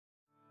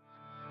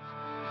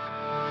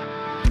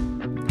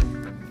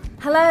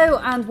Hello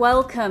and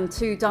welcome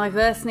to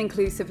Diverse and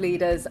Inclusive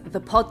Leaders,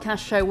 the podcast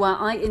show where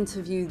I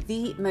interview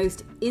the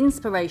most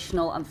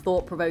inspirational and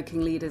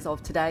thought-provoking leaders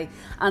of today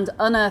and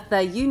unearth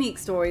their unique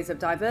stories of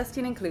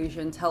diversity and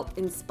inclusion to help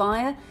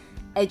inspire,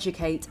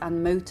 educate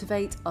and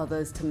motivate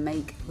others to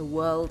make the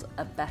world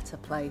a better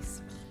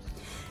place.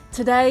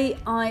 Today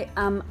I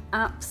am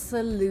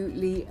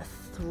absolutely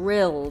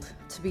thrilled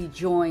to be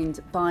joined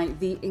by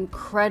the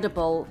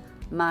incredible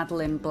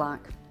Madeline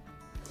Black.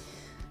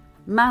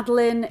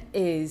 Madeline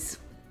is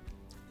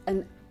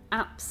an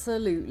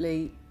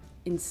absolutely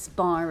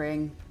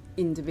inspiring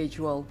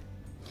individual.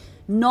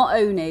 Not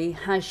only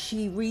has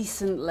she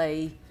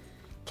recently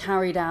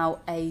carried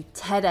out a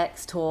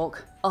TEDx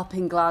talk up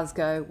in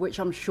Glasgow, which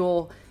I'm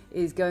sure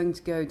is going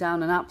to go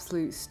down an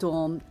absolute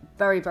storm,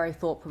 very, very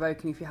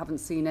thought-provoking if you haven't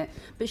seen it,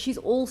 but she's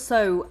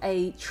also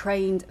a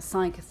trained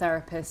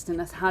psychotherapist and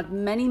has had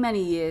many,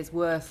 many years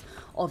worth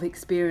of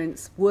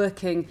experience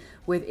working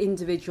with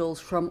individuals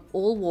from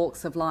all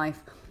walks of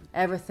life,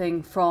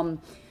 everything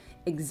from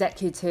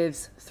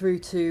executives through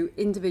to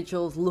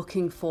individuals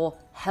looking for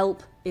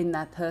help in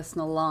their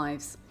personal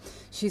lives.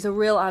 She's a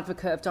real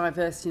advocate of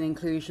diversity and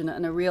inclusion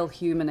and a real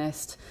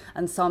humanist,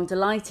 and so I'm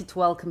delighted to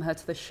welcome her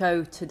to the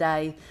show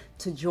today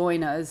to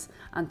join us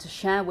and to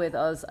share with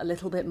us a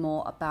little bit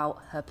more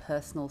about her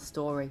personal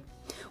story.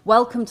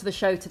 Welcome to the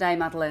show today,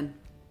 Madeline.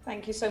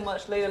 Thank you so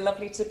much, Leila.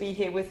 Lovely to be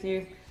here with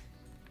you.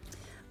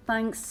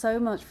 Thanks so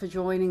much for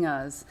joining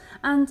us.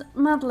 And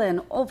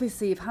Madeline,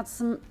 obviously you've had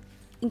some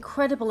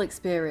incredible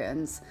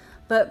experience,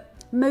 but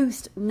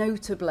most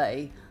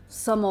notably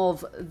some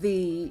of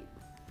the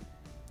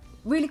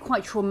really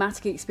quite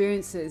traumatic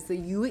experiences that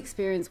you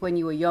experienced when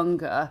you were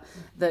younger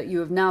that you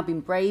have now been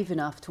brave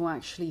enough to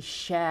actually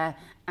share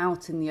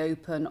out in the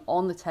open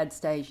on the TED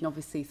stage and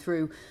obviously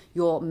through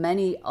your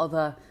many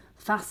other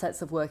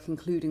facets of work,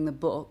 including the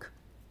book.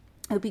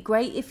 It would be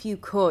great if you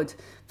could,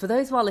 for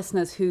those of our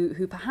listeners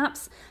who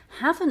perhaps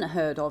haven't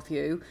heard of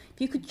you, if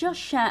you could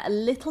just share a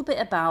little bit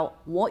about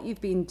what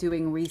you've been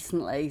doing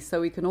recently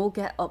so we can all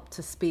get up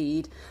to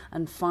speed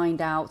and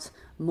find out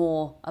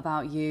more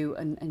about you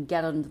and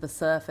get under the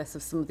surface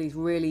of some of these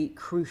really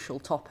crucial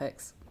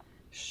topics.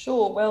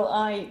 Sure. Well,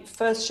 I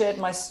first shared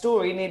my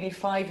story nearly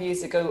 5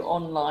 years ago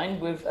online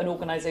with an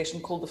organisation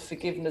called the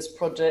Forgiveness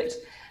Project,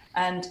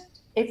 and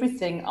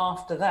everything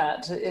after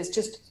that has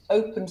just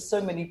opened so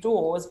many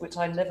doors, which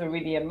I never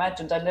really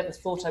imagined. I never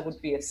thought I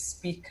would be a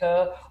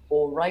speaker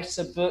or write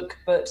a book,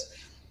 but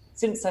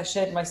since I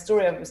shared my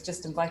story, I was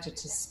just invited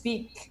to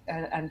speak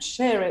and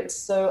share it.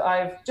 So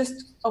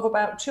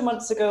about 2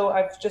 months ago,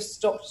 I've just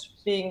stopped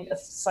being a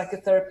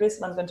psychotherapist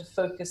and I'm going to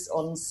focus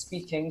on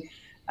speaking.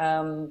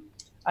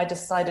 I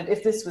decided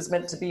if this was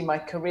meant to be my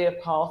career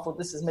path or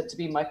this is meant to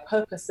be my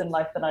purpose in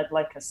life, then I'd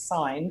like a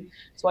sign.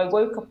 So I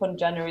woke up on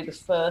January the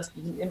 1st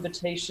with an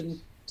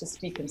invitation to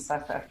speak in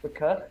South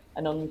Africa,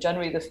 and on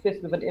January the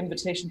 5th with an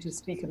invitation to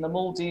speak in the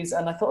Maldives.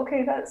 And I thought,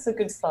 okay, that's a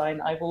good sign.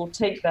 I will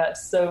take that.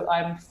 So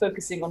I'm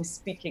focusing on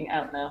speaking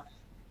out now.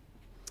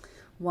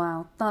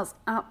 Wow, that's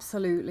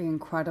absolutely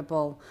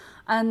incredible.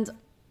 And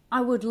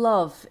I would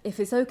love, if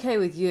it's okay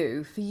with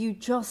you, for you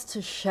just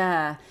to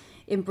share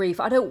in brief.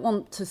 I don't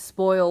want to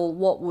spoil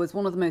what was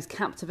one of the most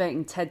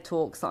captivating TED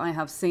Talks that I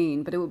have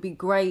seen, but it would be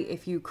great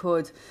if you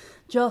could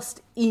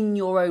just in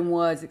your own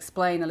words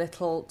explain a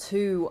little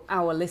to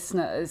our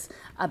listeners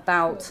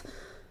about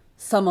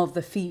some of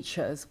the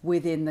features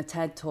within the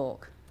TED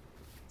Talk.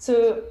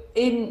 So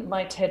in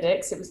my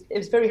TEDx, it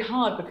was very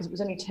hard because it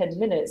was only 10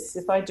 minutes.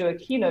 If I do a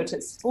keynote,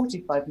 it's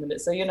 45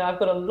 minutes. So, I've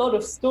got a lot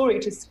of story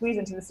to squeeze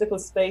into this little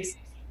space.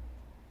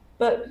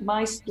 But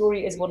my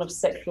story is one of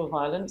sexual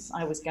violence.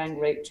 I was gang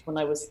raped when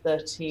I was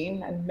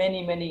 13. And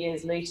many, many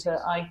years later,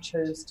 I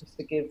chose to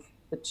forgive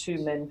the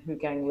two men who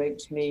gang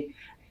raped me.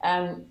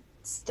 And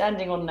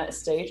standing on that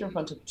stage in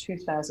front of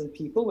 2,000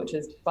 people, which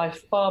is by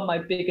far my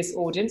biggest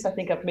audience, I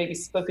think I've maybe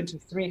spoken to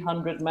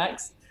 300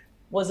 max,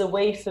 was a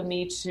way for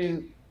me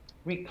to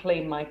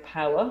reclaim my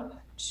power,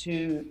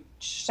 to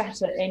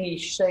shatter any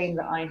shame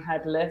that I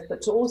had left,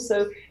 but to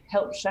also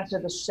help shatter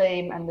the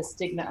shame and the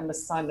stigma and the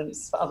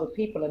silence for other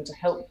people and to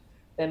help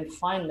them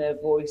find their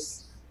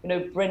voice.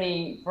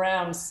 Brené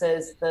Brown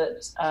says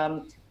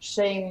that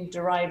shame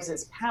derives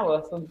its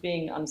power from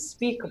being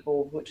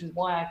unspeakable, which is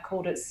why I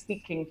called it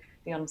Speaking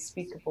the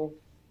Unspeakable.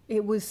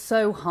 It was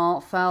so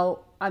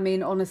heartfelt. I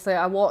mean, honestly,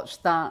 I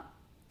watched that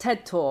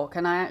TED Talk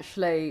and I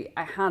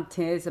had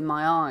tears in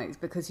my eyes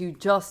because you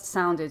just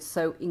sounded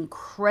so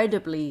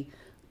incredibly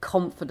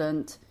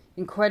confident,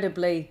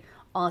 incredibly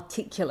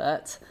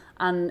articulate,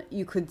 and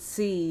you could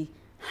see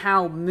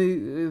how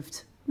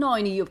moved not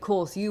only, of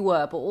course, you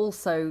were, but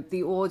also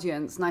the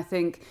audience. And I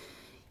think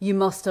you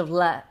must have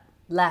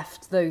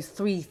left those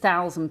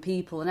 3,000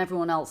 people and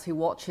everyone else who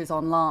watches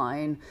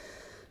online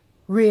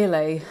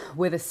really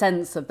with a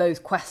sense of those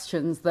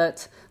questions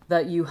that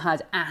you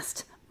had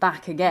asked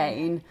back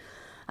again,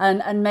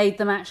 and made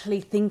them actually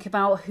think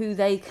about who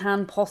they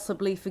can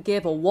possibly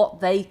forgive or what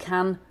they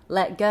can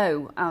let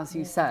go, as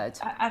you said.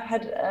 I've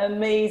had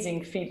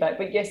amazing feedback,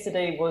 but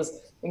yesterday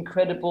was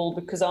incredible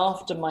because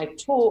after my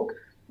talk,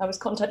 I was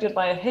contacted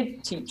by a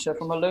head teacher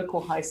from a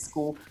local high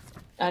school,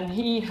 and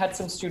he had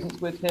some students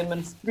with him.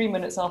 And 3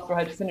 minutes after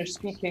I'd finished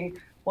speaking,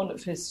 one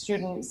of his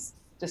students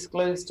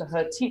disclosed to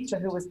her teacher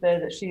who was there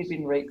that she had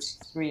been raped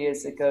 3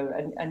 years ago.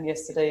 And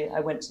yesterday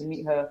I went to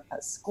meet her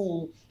at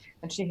school,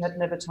 and she had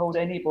never told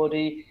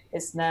anybody.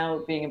 It's now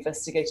being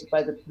investigated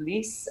by the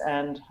police,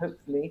 and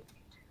hopefully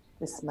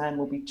this man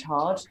will be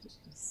charged.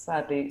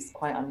 Sadly, it's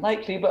quite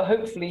unlikely, but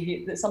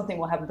hopefully something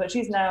will happen. But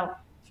she's now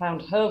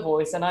found her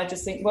voice, and I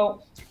just think,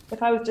 well,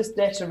 if I was just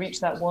there to reach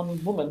that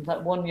one woman,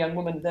 that one young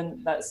woman,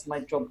 then that's my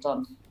job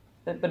done.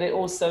 But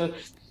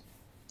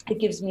it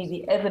gives me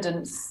the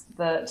evidence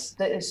that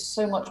there is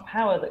so much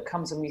power that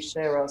comes when we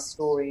share our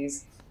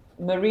stories.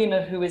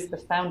 Marina, who is the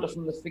founder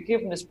from the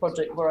Forgiveness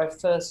Project, where I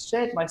first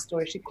shared my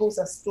story, she calls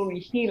us story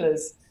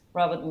healers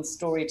rather than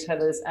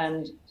storytellers.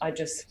 And I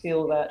just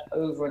feel that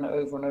over and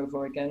over and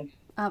over again.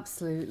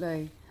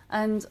 Absolutely.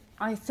 And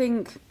I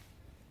think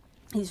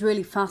it's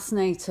really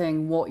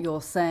fascinating what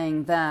you're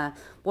saying there.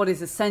 What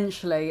is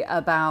essentially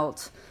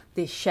about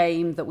this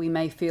shame that we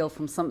may feel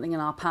from something in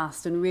our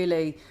past, and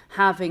really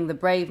having the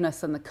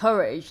braveness and the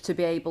courage to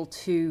be able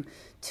to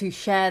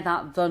share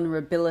that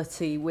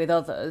vulnerability with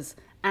others.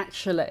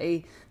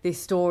 Actually, this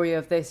story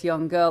of this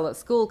young girl at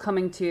school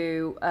coming to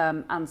you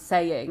and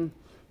saying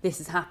this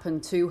has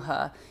happened to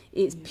her,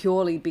 it's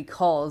purely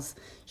because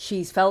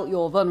she's felt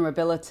your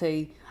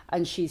vulnerability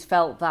and she's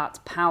felt that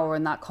power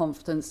and that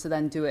confidence to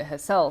then do it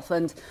herself.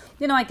 And,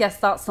 you know, I guess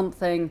that's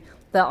something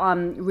that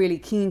I'm really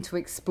keen to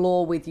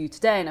explore with you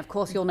today. And of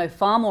course, you'll know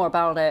far more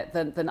about it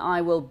than I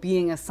will,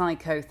 being a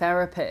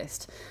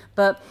psychotherapist.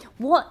 But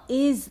what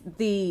is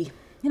the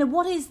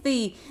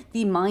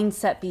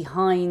mindset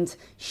behind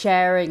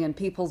sharing and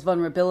people's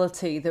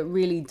vulnerability that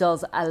really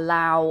does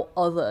allow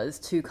others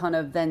to kind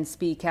of then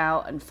speak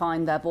out and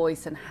find their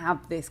voice and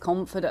have this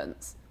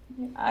confidence?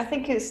 I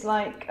think it's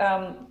like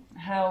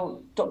how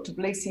Dr.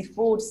 Blasey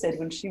Ford said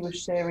when she was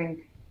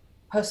sharing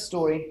her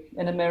story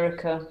in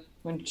America,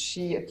 when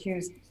she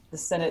accused the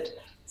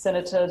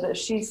senator, that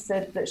she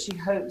said that she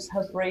hopes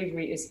her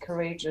bravery is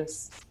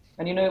courageous.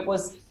 And, you know, it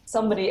was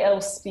somebody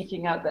else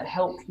speaking out that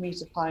helped me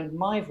to find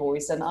my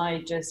voice. And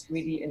I just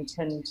really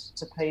intend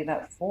to pay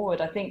that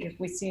forward. I think if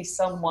we see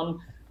someone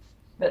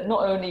that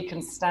not only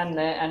can stand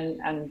there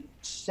and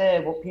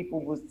share what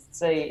people would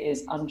say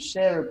is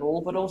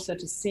unshareable, but also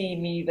to see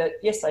me that,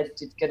 yes, I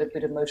did get a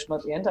bit emotional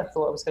at the end. I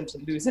thought I was going to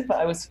lose it, but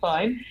I was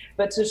fine.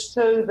 But to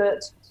show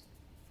that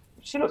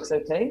she looks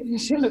okay.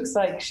 She looks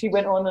like she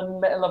went on and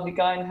met a lovely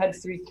guy and had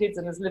 3 kids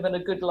and is living a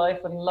good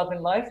life and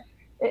loving life.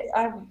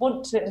 I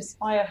want to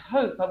inspire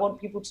hope. I want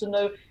people to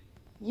know,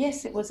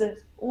 yes, it was an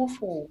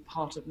awful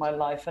part of my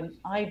life and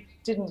I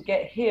didn't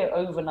get here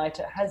overnight.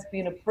 It has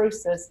been a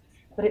process,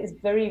 but it is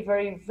very,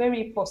 very,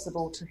 very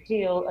possible to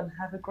heal and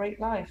have a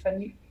great life.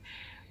 And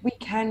we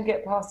can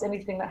get past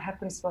anything that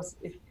happens to us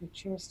if we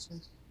choose to.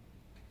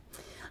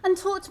 And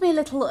talk to me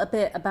a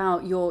bit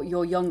about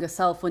your younger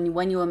self when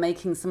you were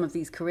making some of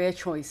these career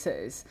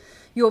choices.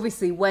 You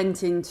obviously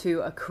went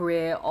into a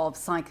career of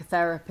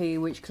psychotherapy,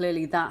 which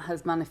clearly that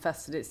has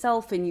manifested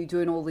itself in you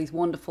doing all these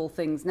wonderful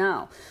things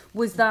now.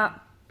 Was that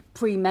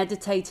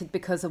premeditated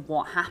because of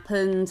what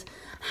happened?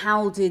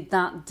 How did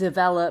that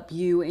develop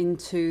you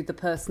into the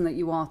person that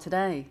you are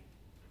today?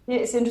 Yeah,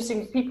 it's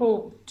interesting.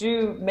 People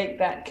do make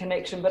that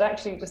connection, but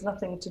actually it was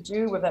nothing to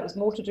do with that. It was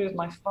more to do with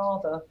my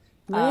father.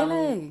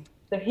 Really?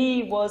 So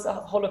he was a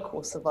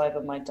Holocaust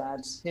survivor, my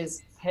dad.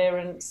 His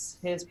parents,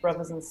 his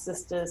brothers and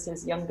sisters,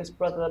 his youngest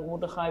brother,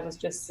 Mordechai, was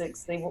just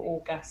 6. They were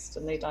all gassed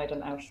and they died in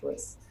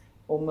Auschwitz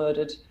or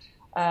murdered.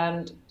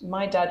 And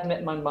my dad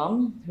met my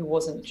mum, who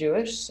wasn't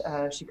Jewish.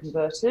 She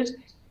converted.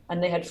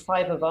 And they had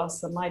 5 of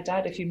us. And my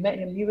dad, if you met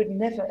him, you would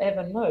never,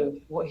 ever know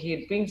what he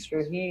had been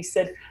through. He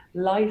said,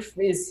 life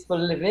is for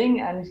living,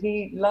 and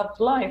he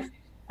loved life.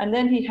 And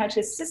then he had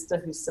his sister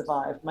who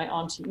survived, my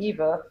Auntie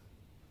Eva,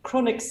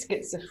 chronic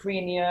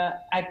schizophrenia,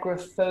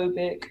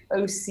 agoraphobic,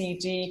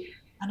 OCD.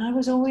 And I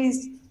was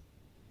always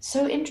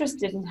so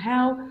interested in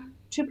how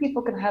 2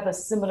 people can have a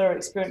similar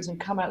experience and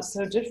come out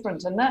so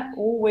different. And that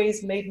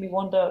always made me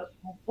wonder,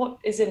 what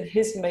is in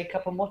his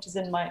makeup and what is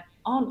in my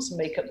aunt's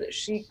makeup that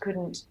she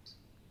couldn't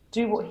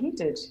do what he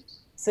did?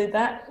 So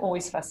that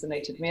always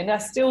fascinated me. And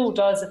that still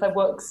does. If I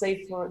work,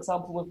 say, for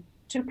example, with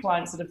 2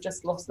 clients that have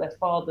just lost their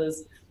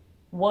fathers,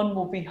 one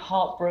will be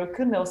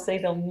heartbroken. They'll say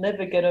they'll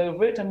never get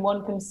over it. And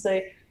one can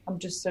say, I'm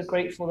just so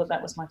grateful that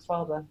that was my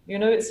father. You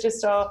know, it's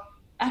just our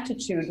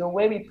attitude or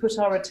where we put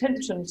our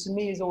attention, to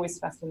me, is always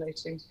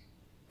fascinating.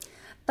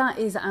 That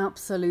is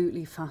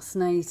absolutely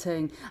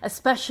fascinating,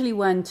 especially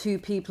when 2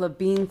 people have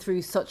been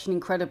through such an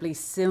incredibly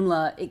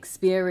similar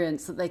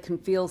experience that they can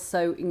feel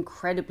so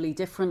incredibly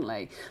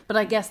differently. But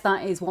I guess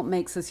that is what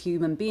makes us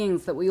human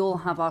beings, that we all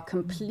have our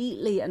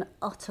completely and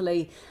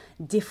utterly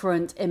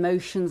different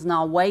emotions and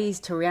our ways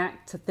to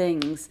react to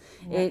things.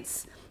 Yeah.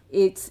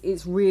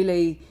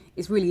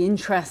 It's really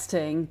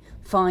interesting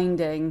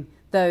finding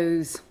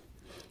those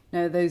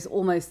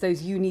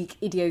those unique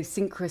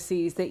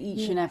idiosyncrasies that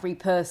each and every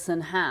person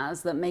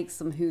has that makes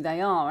them who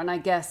they are. And I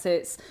guess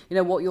it's,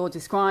 what you're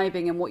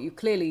describing and what you've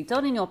clearly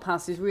done in your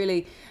past is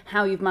really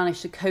how you've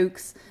managed to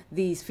coax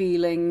these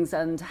feelings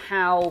and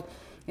how,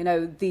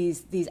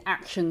 these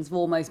actions have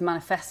almost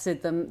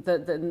manifested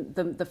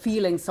the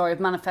feelings, have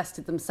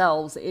manifested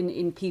themselves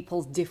in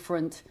people's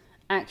different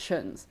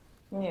actions.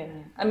 Yeah.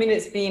 I mean,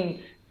 it's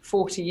been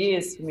 40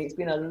 years for me. It's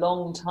been a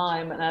long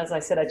time. And as I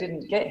said, I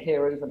didn't get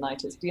here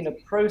overnight. It's been a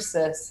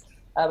process.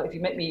 If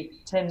you met me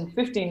 10,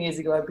 15 years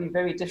ago, I'd be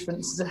very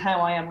different to how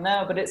I am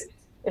now. But it's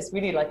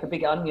really like a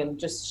big onion,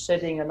 just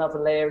shedding another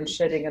layer and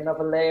shedding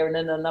another layer and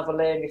then another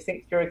layer. And you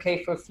think you're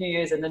okay for a few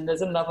years and then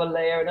there's another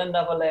layer and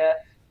another layer.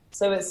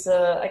 So it's,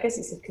 I guess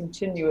it's a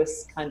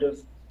continuous kind of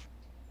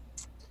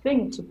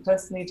thing to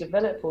personally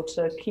develop or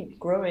to keep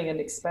growing and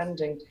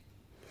expanding.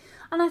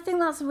 And I think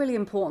that's a really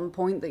important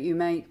point that you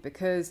make,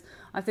 because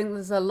I think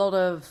there's a lot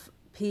of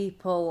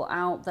people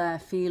out there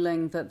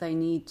feeling that they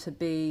need to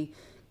be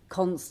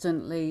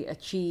constantly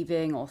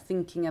achieving or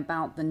thinking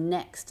about the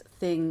next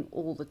thing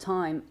all the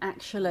time.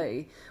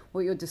 Actually,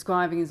 what you're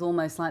describing is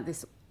almost like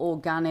this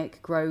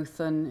organic growth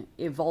and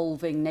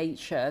evolving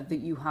nature that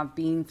you have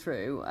been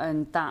through,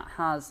 and that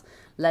has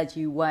led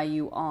you where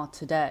you are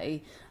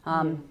today,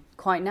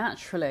 quite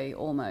naturally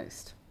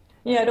almost.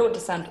 Yeah, I don't want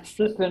to sound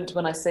flippant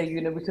when I say,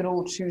 we can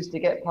all choose to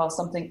get past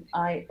something.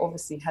 I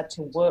obviously had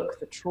to work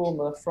the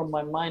trauma from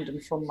my mind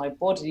and from my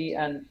body,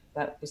 and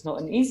that was not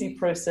an easy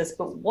process.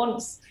 But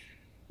once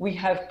we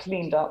have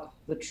cleaned up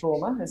the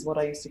trauma, is what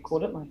I used to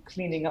call it, my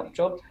cleaning up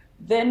job,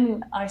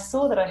 then I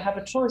saw that I have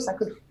a choice. I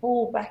could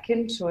fall back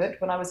into it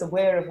when I was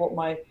aware of what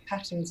my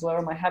patterns were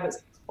and my habits,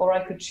 or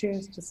I could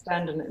choose to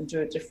stand in it and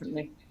do it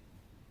differently.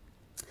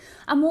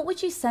 And what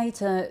would you say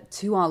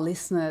to our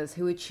listeners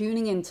who are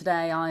tuning in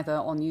today, either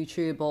on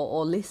YouTube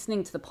or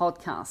listening to the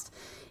podcast,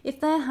 if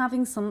they're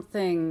having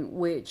something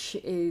which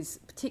is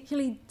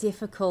particularly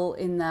difficult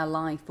in their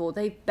life, or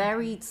they've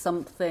buried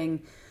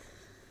something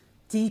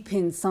deep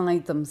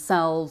inside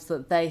themselves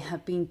that they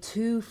have been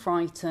too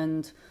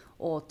frightened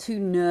or too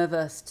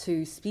nervous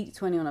to speak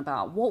to anyone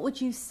about, what would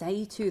you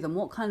say to them?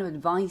 What kind of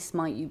advice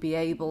might you be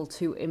able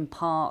to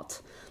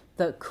impart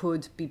that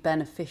could be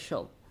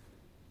beneficial?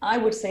 I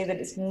would say that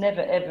it's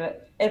never, ever,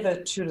 ever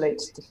too late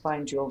to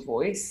find your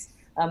voice.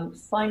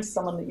 Find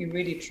someone that you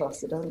really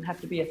trust. It doesn't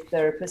have to be a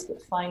therapist,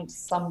 but find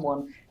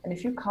someone. And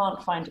if you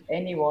can't find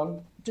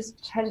anyone,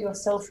 just tell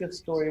yourself your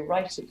story,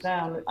 write it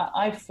down.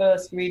 I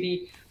first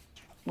really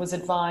was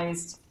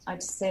advised,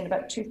 I'd say in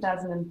about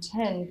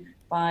 2010,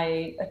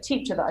 by a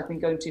teacher that I've been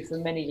going to for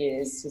many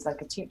years. He's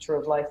like a teacher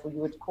of life, or you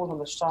would call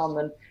him a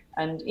shaman.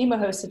 And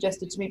Imaho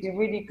suggested to me it'd be a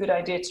really good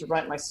idea to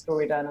write my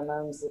story down. And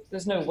I was like,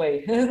 there's no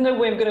way I'm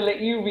going to let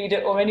you read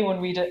it or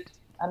anyone read it.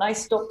 And I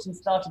stopped and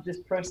started this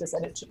process,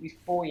 and it took me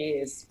 4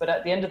 years. But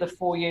at the end of the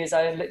 4 years,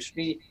 I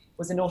literally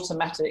was in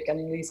automatic,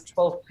 and these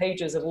 12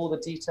 pages of all the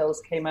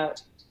details came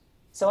out.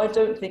 So I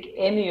don't think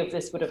any of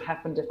this would have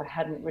happened if I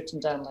hadn't written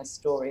down my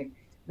story.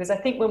 Because I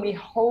think when we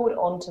hold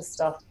on to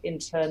stuff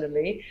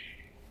internally,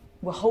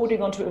 we're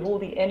holding on to it with all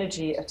the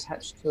energy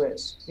attached to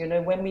it.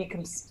 When we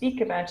can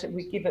speak about it,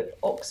 we give it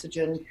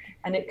oxygen,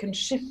 and it can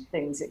shift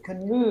things, it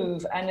can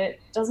move, and it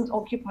doesn't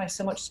occupy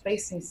so much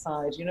space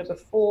inside.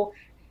 Before,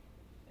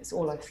 it's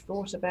all I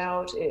thought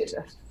about. It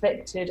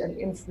affected and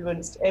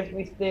influenced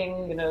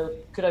everything.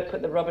 Could I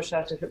put the rubbish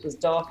out if it was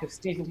dark, if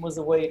Stephen was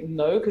away?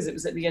 No, because it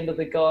was at the end of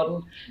the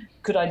garden.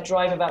 Could I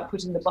drive without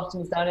putting the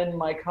buttons down in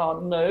my car?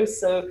 No.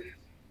 So,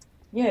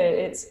 yeah,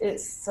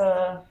 it's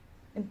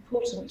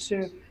important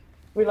to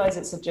realize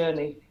it's a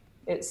journey.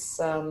 It's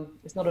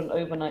not an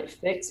overnight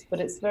fix,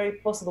 but it's very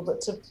possible.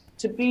 But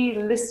to be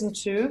listened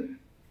to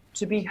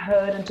be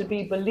heard, and to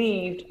be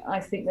believed, I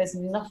think there's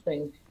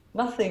nothing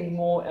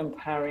more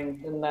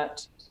empowering than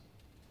that.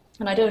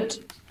 And I don't,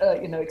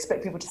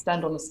 expect people to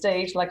stand on the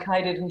stage like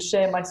I did and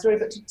share my story,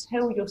 but to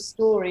tell your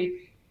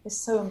story is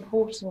so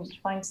important.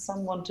 Find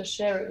someone to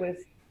share it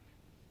with.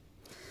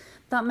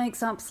 That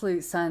makes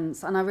absolute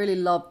sense. And I really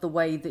love the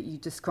way that you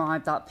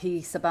describe that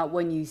piece about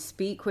when you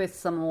speak with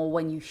someone or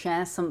when you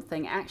share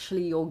something,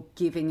 actually you're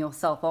giving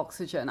yourself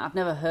oxygen. I've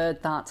never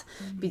heard that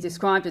be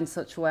described in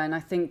such a way. And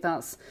I think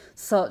that's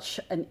such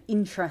an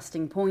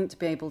interesting point to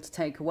be able to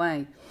take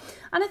away.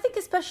 And I think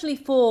especially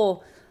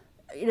for,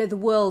 the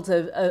world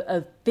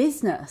of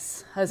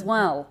business as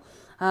well.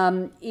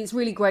 It's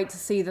really great to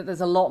see that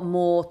there's a lot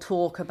more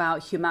talk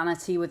about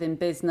humanity within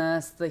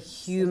business, the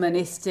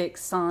humanistic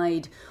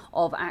side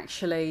of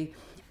actually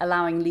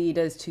allowing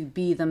leaders to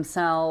be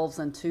themselves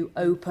and to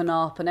open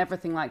up and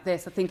everything like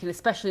this. I think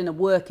especially in a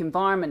work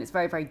environment, it's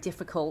very, very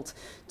difficult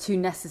to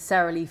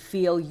necessarily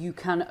feel you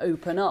can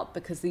open up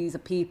because these are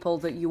people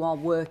that you are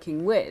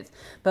working with.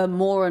 But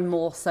more and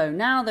more so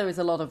now, there is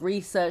a lot of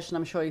research, and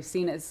I'm sure you've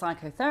seen it as a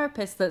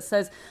psychotherapist, that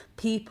says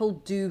people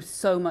do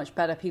so much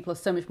better. People are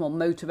so much more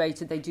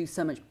motivated. They do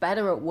so much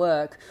better at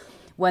work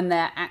when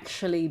they're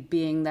actually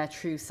being their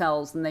true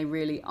selves and they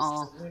really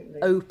are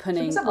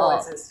opening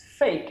up. It's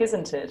fake,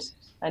 isn't it?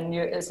 And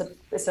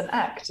it's an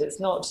act. It's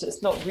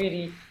not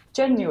really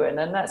genuine,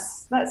 and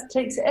that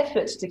takes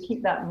effort to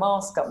keep that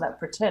mask up, that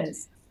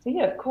pretense. So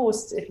yeah, of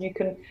course, if you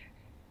can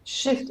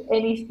shift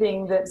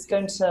anything that's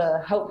going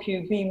to help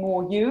you be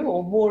more you,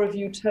 or more of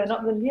you turn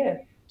up, then yeah,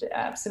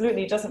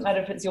 absolutely. It doesn't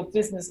matter if it's your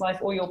business life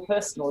or your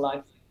personal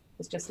life.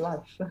 It's just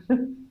life.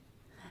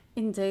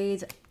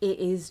 Indeed, it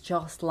is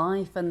just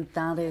life, and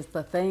that is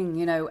the thing.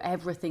 You know,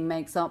 everything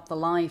makes up the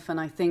life, and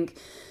I think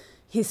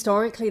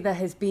historically there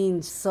has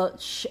been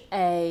such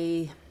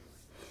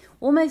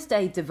almost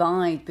a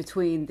divide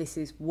between this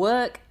is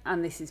work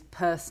and this is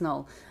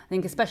personal. I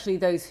think especially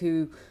those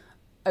who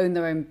own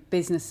their own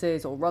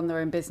businesses or run their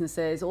own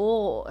businesses,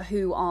 or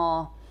who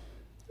are,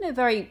 you know,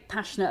 very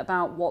passionate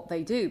about what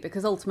they do,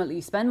 because ultimately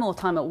you spend more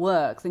time at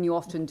work than you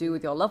often do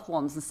with your loved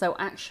ones. And so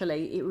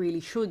actually it really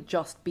should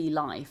just be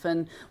life.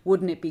 And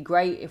wouldn't it be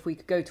great if we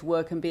could go to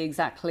work and be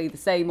exactly the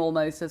same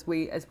almost as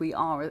we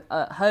are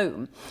at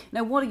home?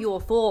 Now, what are your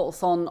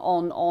thoughts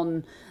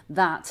on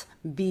that,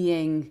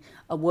 being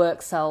a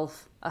work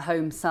self, a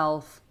home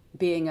self,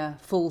 being a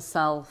full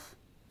self?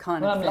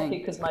 Kind of I'm lucky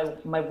because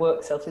my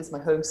work self is my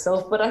home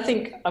self. But I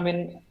think, I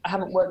mean, I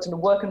haven't worked in a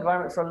work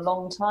environment for a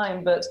long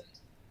time, but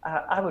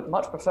I would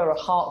much prefer a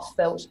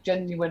heartfelt,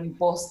 genuine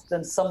boss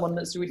than someone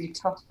that's really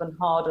tough and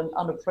hard and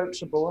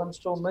unapproachable. I'm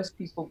sure most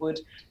people would.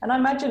 And I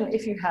imagine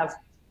if you have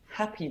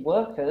happy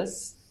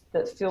workers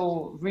that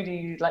feel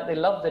really like they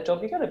love their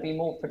job, you're going to be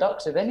more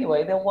productive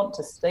anyway. They'll want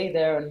to stay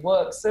there and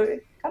work. So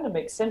it kind of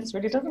makes sense,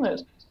 really, doesn't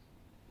it?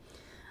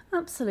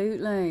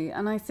 Absolutely.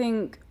 And I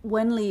think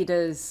when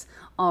leaders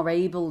are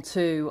able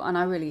to, and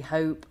I really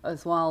hope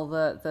as well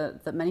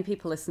that many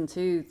people listen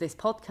to this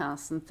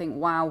podcast and think,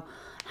 wow,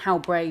 how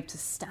brave to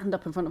stand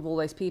up in front of all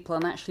those people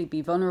and actually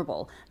be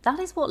vulnerable. That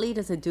is what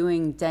leaders are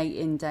doing day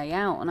in, day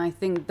out. And I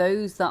think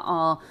those that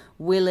are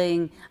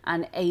willing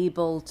and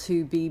able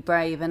to be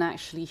brave and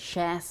actually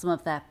share some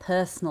of their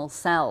personal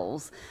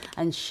selves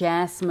and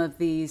share some of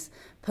these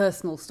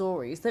personal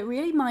stories that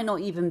really might not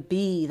even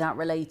be that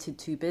related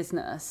to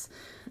business,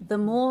 the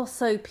more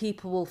so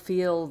people will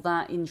feel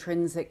that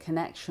intrinsic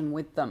connection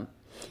with them.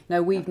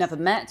 Now, we've never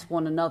met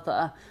one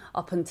another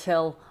up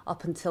until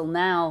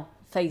now,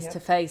 face to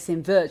face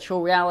in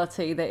virtual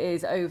reality that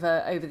is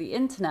over the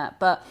internet.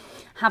 But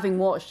having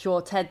watched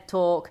your TED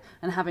talk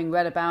and having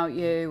read about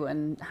you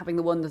and having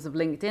the wonders of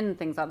LinkedIn and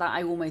things like that,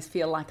 I almost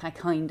feel like I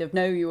kind of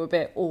know you a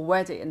bit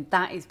already. And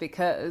that is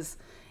because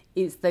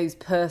it's those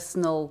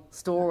personal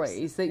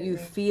stories that you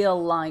feel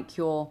like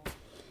you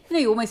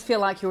almost feel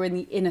like you're in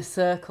the inner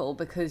circle,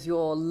 because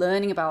you're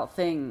learning about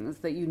things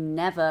that you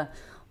never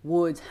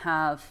would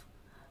have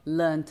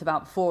learnt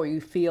about before. You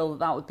feel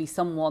that would be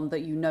someone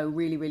that you know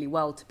really, really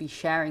well to be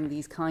sharing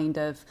these kind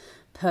of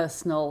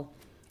personal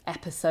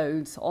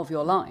episodes of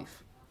your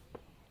life.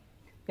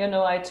 You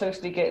know, I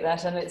totally get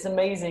that. And it's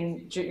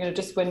amazing, you know,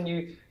 just when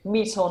you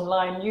meet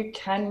online, you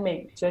can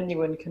make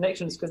genuine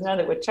connections, because now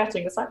that we're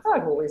chatting, it's like, oh,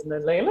 I've always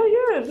known Layla.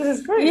 Yeah, this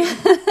is great.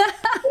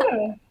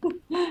 Yeah.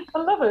 I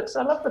love it.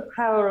 I love the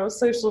power of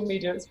social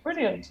media. It's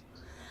brilliant.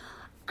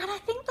 And I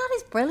think that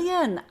is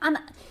brilliant. And,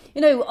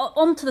 you know,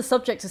 onto the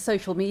subject of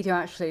social media,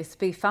 actually, it's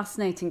be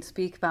fascinating to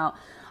speak about.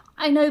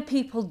 I know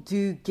people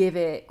do give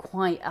it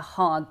quite a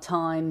hard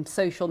time,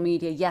 social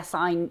media. Yes,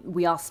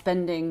 we are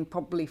spending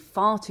probably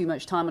far too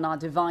much time on our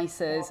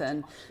devices,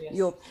 and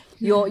yes.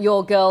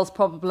 your girls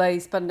probably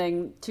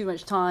spending too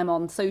much time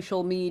on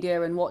social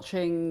media and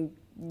watching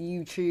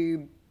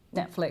YouTube,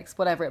 Netflix,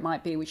 whatever it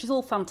might be, which is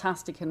all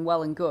fantastic and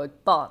well and good,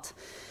 but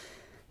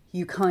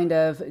you kind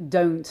of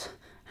don't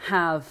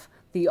have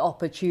the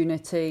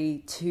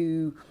opportunity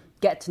to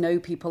get to know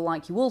people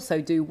like you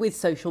also do with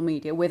social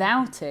media.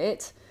 Without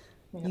it,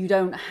 you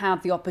don't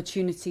have the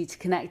opportunity to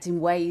connect in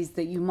ways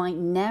that you might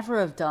never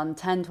have done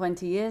 10,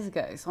 20 years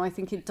ago. So I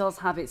think it does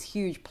have its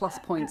huge plus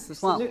points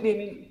as well. Absolutely. I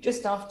mean,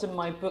 just after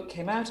my book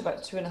came out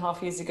about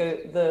 2.5 years ago,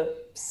 the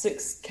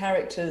 6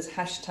 characters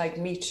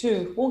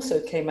 #MeToo also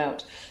came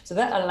out. So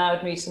that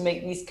allowed me to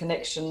make these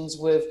connections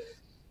with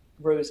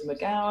Rose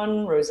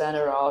McGowan, Rosanna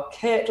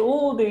Arquette,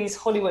 all these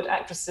Hollywood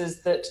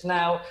actresses that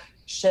now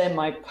share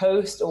my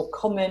post or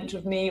comment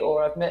with me,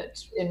 or I've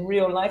met in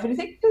real life. And you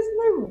think, there's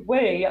no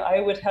way I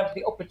would have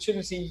the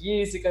opportunity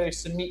years ago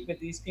to meet with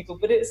these people.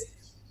 But it's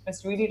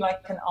really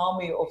like an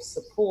army of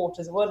support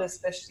as well,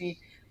 especially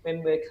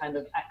when we're kind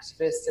of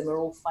activists and we're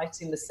all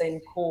fighting the same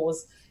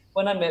cause.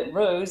 When I met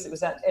Rose, it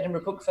was at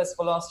Edinburgh Book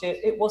Festival last year.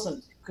 It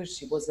wasn't because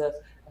she was a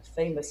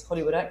famous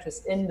Hollywood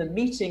actress. In the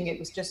meeting, it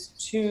was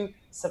just 2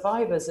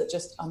 survivors that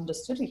just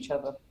understood each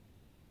other.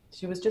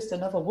 She was just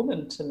another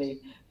woman to me.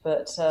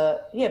 But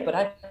but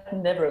I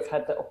never have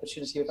had that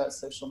opportunity without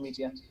social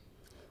media.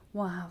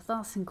 Wow,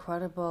 that's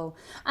incredible.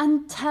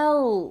 And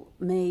tell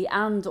me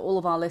and all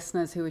of our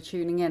listeners who are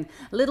tuning in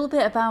a little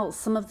bit about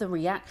some of the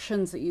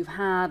reactions that you've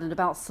had and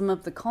about some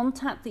of the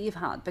contact that you've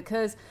had,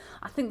 because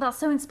I think that's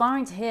so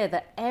inspiring to hear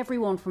that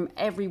everyone from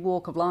every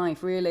walk of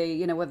life, really,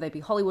 you know, whether they be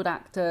Hollywood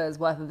actors,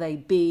 whether they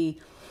be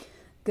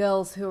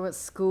girls who are at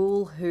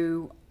school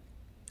who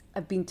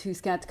have been too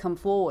scared to come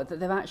forward, that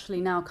they're actually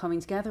now coming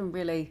together and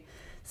really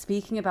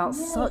speaking about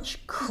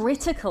such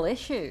critical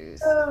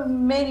issues. So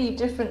many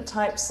different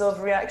types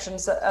of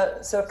reactions.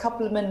 So a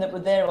couple of men that were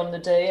there on the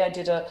day, I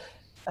did a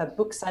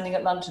book signing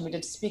at lunch and we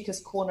did Speaker's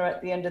Corner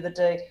at the end of the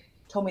day,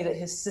 told me that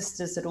his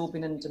sisters had all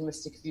been in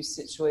domestic abuse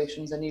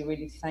situations and he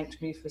really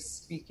thanked me for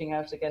speaking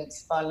out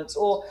against violence.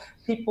 Or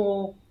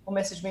people will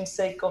message me and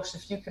say, gosh,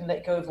 if you can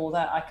let go of all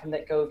that, I can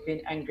let go of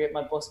being angry at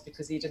my boss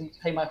because he didn't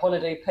pay my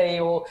holiday pay.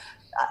 Or,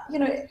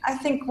 I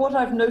think what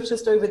I've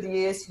noticed over the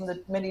years from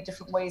the many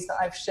different ways that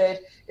I've shared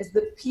is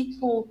that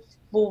people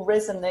will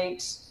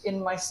resonate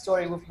in my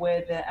story with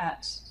where they're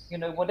at.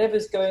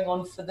 Whatever's going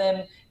on for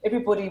them,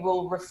 everybody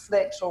will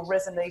reflect or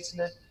resonate in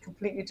a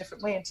completely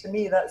different way. And to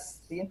me, that's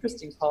the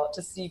interesting part,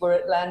 to see where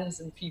it lands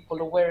in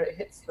people or where it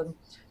hits them.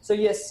 So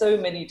yes, so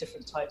many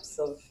different types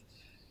of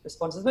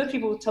responses. Most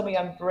people will tell me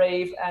I'm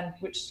brave, and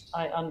which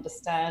I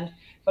understand,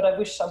 but I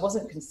wish I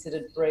wasn't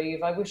considered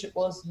brave. I wish it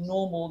was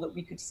normal that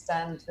we could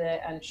stand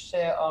there and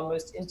share our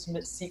most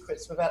intimate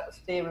secrets without the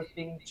fear of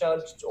being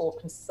judged or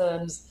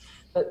concerns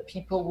that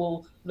people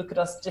will look at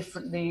us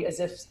differently as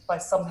if by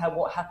somehow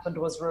what happened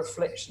was a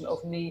reflection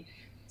of me.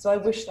 So I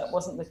wish that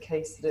wasn't the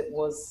case, that it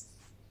was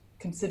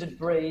considered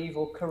brave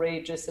or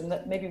courageous, and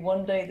that maybe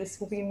one day this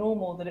will be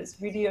normal, that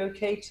it's really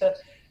okay to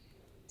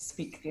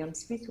speak the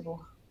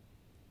unspeakable.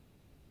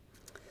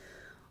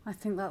 I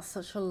think that's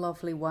such a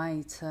lovely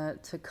way to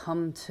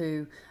come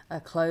to a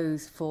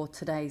close for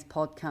today's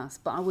podcast.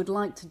 But I would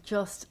like to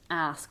just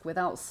ask,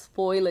 without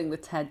spoiling the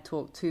TED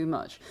Talk too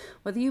much,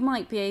 whether you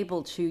might be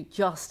able to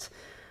just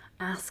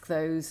ask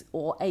those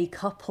or a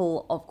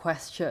couple of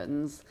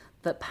questions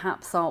that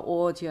perhaps our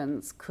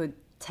audience could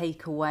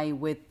take away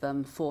with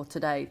them for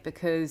today.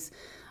 Because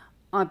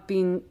I've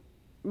been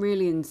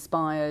really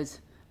inspired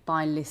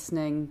by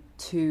listening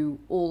to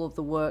all of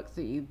the work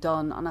that you've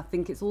done, and I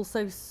think it's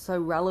also so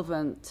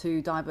relevant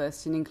to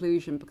diversity and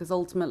inclusion, because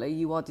ultimately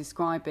you are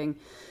describing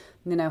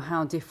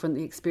how different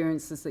the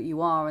experiences that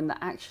you are, and that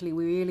actually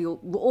we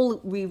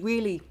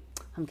really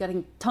I'm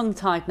getting tongue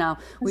tied now,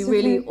 we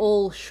really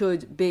all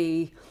should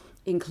be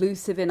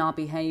inclusive in our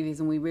behaviours,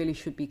 and we really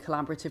should be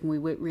collaborative, and we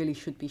really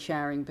should be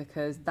sharing,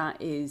 because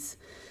that is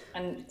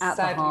at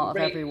the heart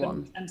of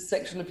everyone. And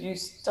sexual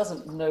abuse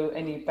doesn't know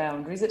any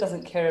boundaries. It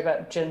doesn't care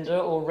about gender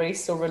or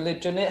race or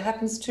religion. It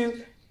happens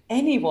to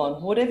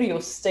anyone, whatever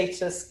your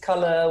status,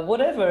 colour,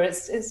 whatever. It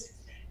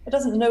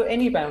doesn't know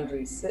any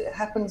boundaries. It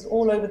happens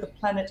all over the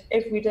planet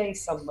every day,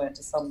 somewhere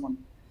to someone.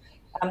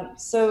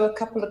 So a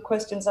couple of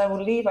questions I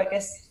will leave. I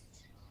guess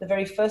the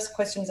very first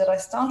questions that I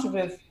started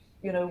with,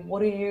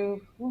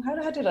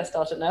 how did I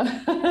start it now?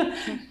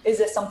 Is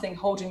there something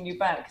holding you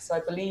back? So I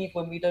believe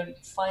when we don't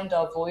find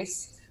our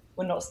voice,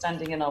 we're not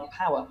standing in our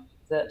power,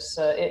 that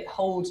it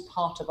holds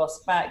part of us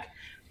back.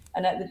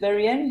 And at the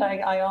very end,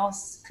 I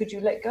ask, could you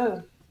let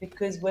go?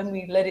 Because when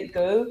we let it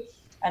go,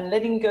 and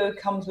letting go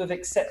comes with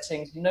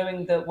accepting,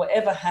 knowing that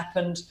whatever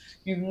happened,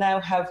 you now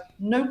have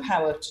no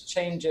power to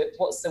change it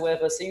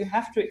whatsoever. So you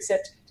have to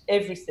accept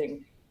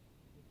everything.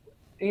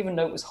 Even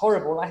though it was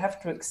horrible, I have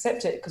to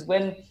accept it, because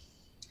when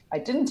I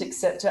didn't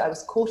accept it, I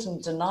was caught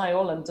in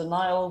denial, and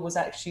denial was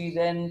actually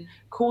then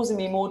causing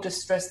me more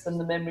distress than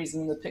the memories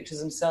and the pictures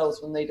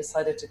themselves when they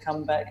decided to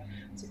come back.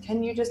 So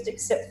can you just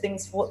accept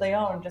things for what they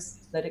are and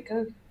just let it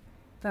go?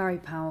 Very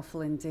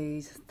powerful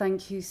indeed.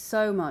 Thank you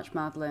so much,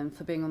 Madeleine,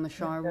 for being on the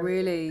show. I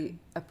really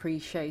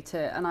appreciate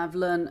it, and I've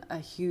learned a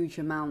huge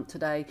amount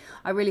today.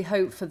 I really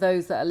hope for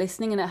those that are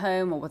listening in at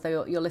home, or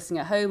whether you're listening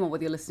at home or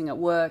whether you're listening at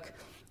work,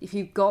 if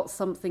you've got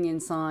something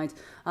inside,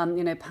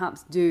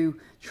 perhaps do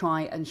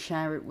try and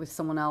share it with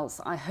someone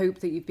else. I hope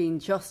that you've been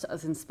just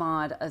as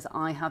inspired as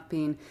I have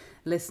been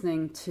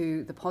listening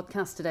to the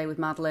podcast today with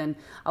Madeleine.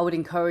 I would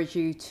encourage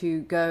you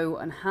to go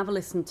and have a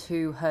listen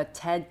to her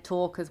TED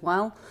Talk as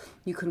well.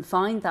 You can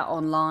find that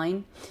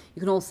online.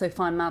 You can also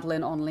find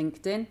Madeleine on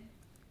LinkedIn.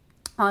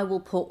 I will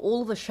put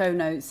all the show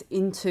notes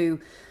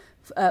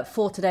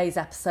for today's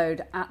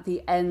episode at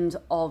the end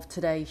of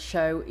today's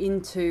show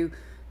into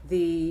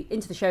the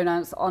show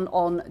notes on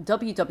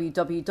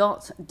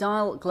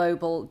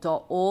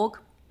www.dialglobal.org,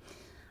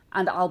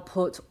 and I'll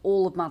put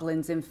all of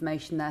Madeleine's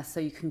information there so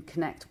you can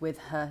connect with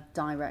her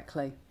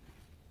directly.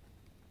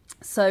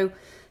 So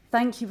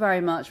thank you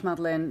very much,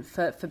 Madeleine,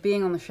 for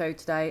being on the show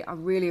today. I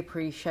really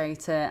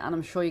appreciate it, and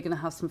I'm sure you're going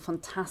to have some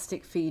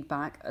fantastic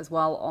feedback as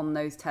well on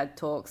those TED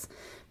Talks.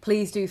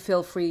 Please do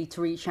feel free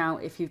to reach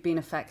out if you've been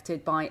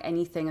affected by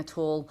anything at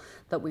all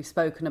that we've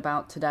spoken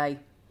about today.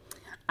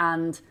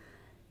 And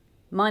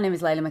my name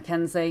is Layla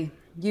Mackenzie.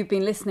 You've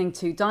been listening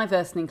to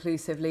Diverse and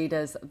Inclusive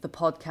Leaders, the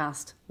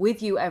podcast,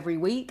 with you every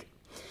week.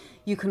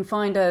 You can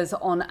find us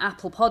on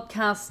Apple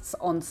Podcasts,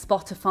 on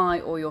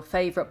Spotify, or your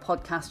favourite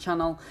podcast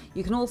channel.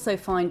 You can also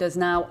find us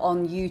now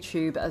on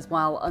YouTube as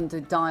well under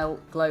Dial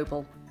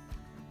Global.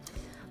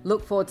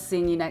 Look forward to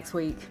seeing you next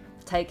week.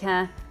 Take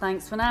care.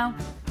 Thanks for now.